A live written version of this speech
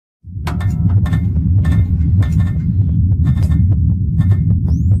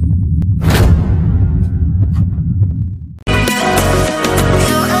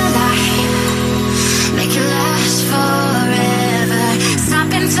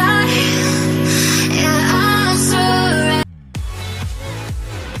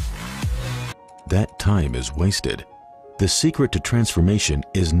time is wasted. The secret to transformation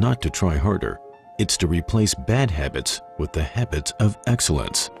is not to try harder. It's to replace bad habits with the habits of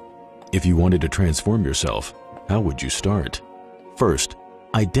excellence. If you wanted to transform yourself, how would you start? First,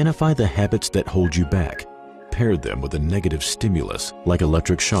 identify the habits that hold you back. Pair them with a negative stimulus, like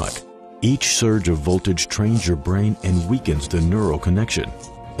electric shock. Each surge of voltage trains your brain and weakens the neural connection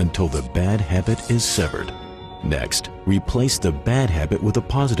until the bad habit is severed. Next, replace the bad habit with a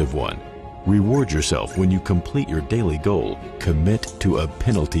positive one. Reward yourself when you complete your daily goal. Commit to a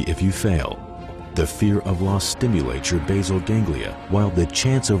penalty if you fail. The fear of loss stimulates your basal ganglia, while the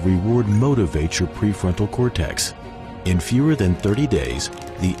chance of reward motivates your prefrontal cortex. In fewer than 30 days,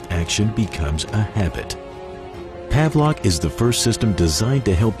 the action becomes a habit. Pavlok is the first system designed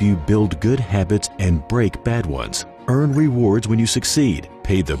to help you build good habits and break bad ones. Earn rewards when you succeed,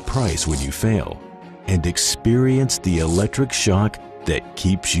 pay the price when you fail, and experience the electric shock that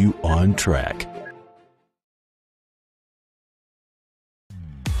keeps you on track.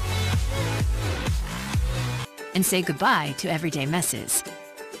 And say goodbye to everyday messes.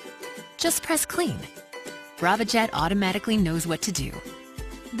 Just press clean. BravaJet automatically knows what to do.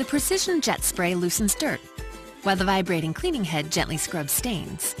 The Precision Jet Spray loosens dirt, while the vibrating cleaning head gently scrubs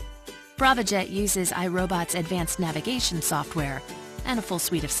stains. BravaJet uses iRobot's advanced navigation software and a full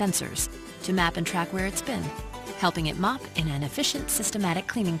suite of sensors to map and track where it's been, helping it mop in an efficient, systematic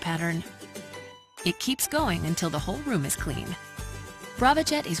cleaning pattern. It keeps going until the whole room is clean.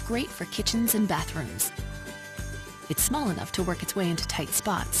 BravaJet is great for kitchens and bathrooms. It's small enough to work its way into tight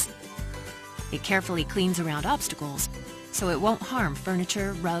spots. It carefully cleans around obstacles, so it won't harm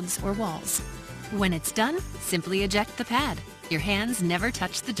furniture, rugs, or walls. When it's done, simply eject the pad. Your hands never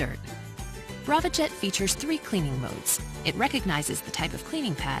touch the dirt. BravaJet features 3 cleaning modes. It recognizes the type of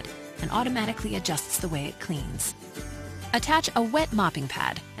cleaning pad and automatically adjusts the way it cleans. Attach a wet mopping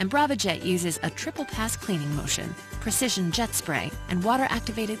pad, and BravaJet uses a triple pass cleaning motion, Precision Jet Spray, and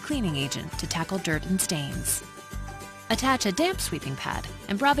water-activated cleaning agent to tackle dirt and stains. Attach a damp sweeping pad,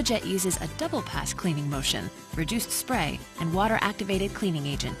 and BravaJet uses a double pass cleaning motion, reduced spray, and water-activated cleaning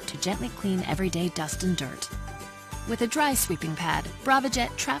agent to gently clean everyday dust and dirt. With a dry sweeping pad,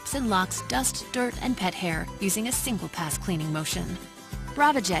 BravaJet traps and locks dust, dirt, and pet hair using a single pass cleaning motion.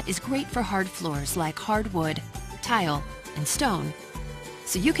 BravaJet is great for hard floors like hardwood, tile, and stone,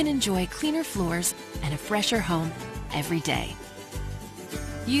 so you can enjoy cleaner floors and a fresher home every day.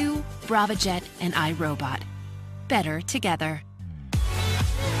 You, BravaJet, and iRobot. Better together.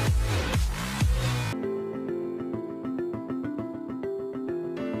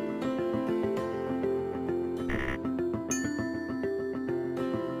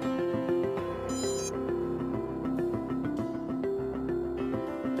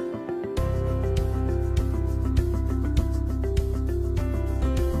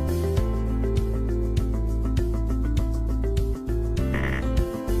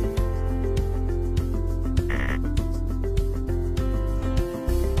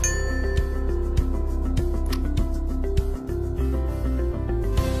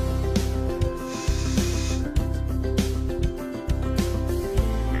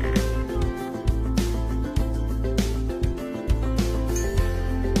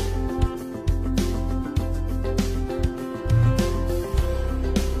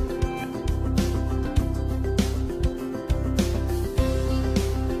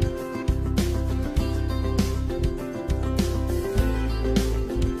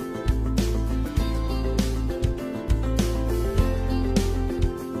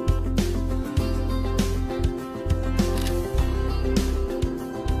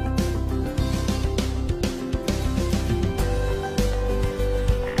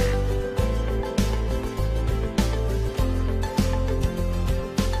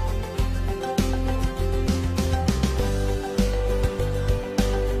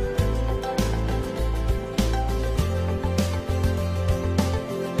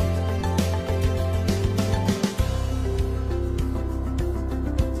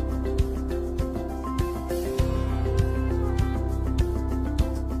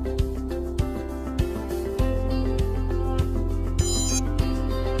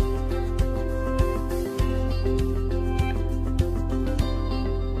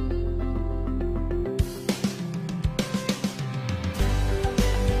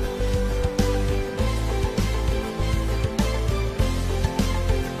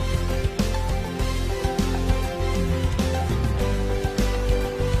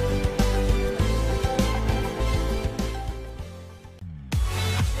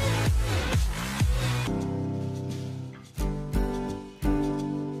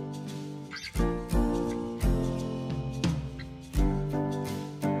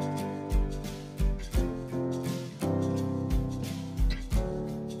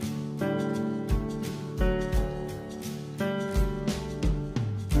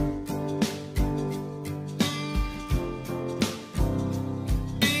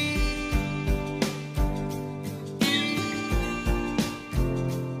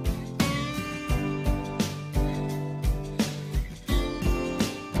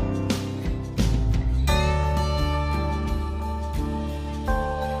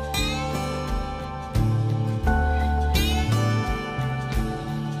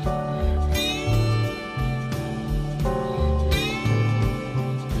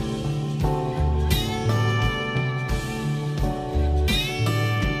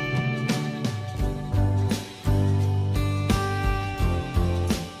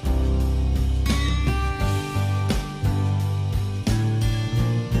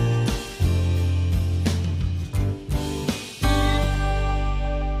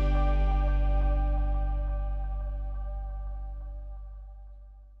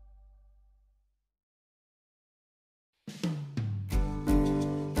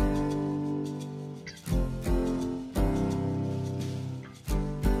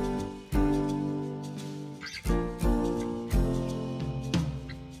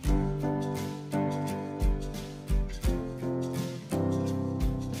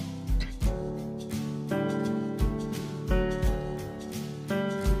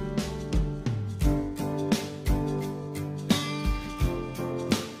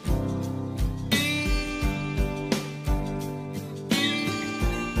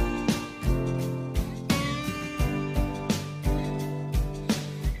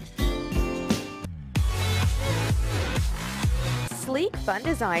 fun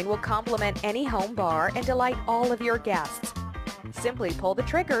design will complement any home bar and delight all of your guests. Simply pull the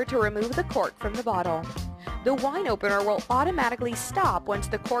trigger to remove the cork from the bottle. The wine opener will automatically stop once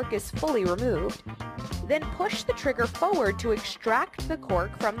the cork is fully removed. Then push the trigger forward to extract the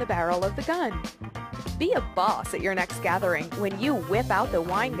cork from the barrel of the gun. Be a boss at your next gathering when you whip out the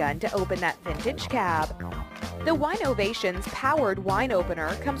wine gun to open that vintage cab. The Winovations powered wine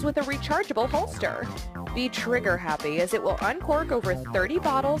opener comes with a rechargeable holster. Be trigger happy as it will uncork over 30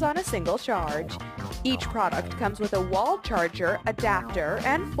 bottles on a single charge. Each product comes with a wall charger, adapter,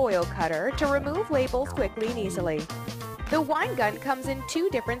 and foil cutter to remove labels quickly and easily. The wine gun comes in 2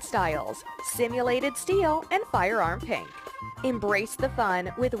 different styles, simulated steel and firearm pink. Embrace the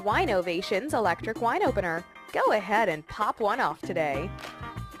fun with Winovations electric wine opener. Go ahead and pop one off today.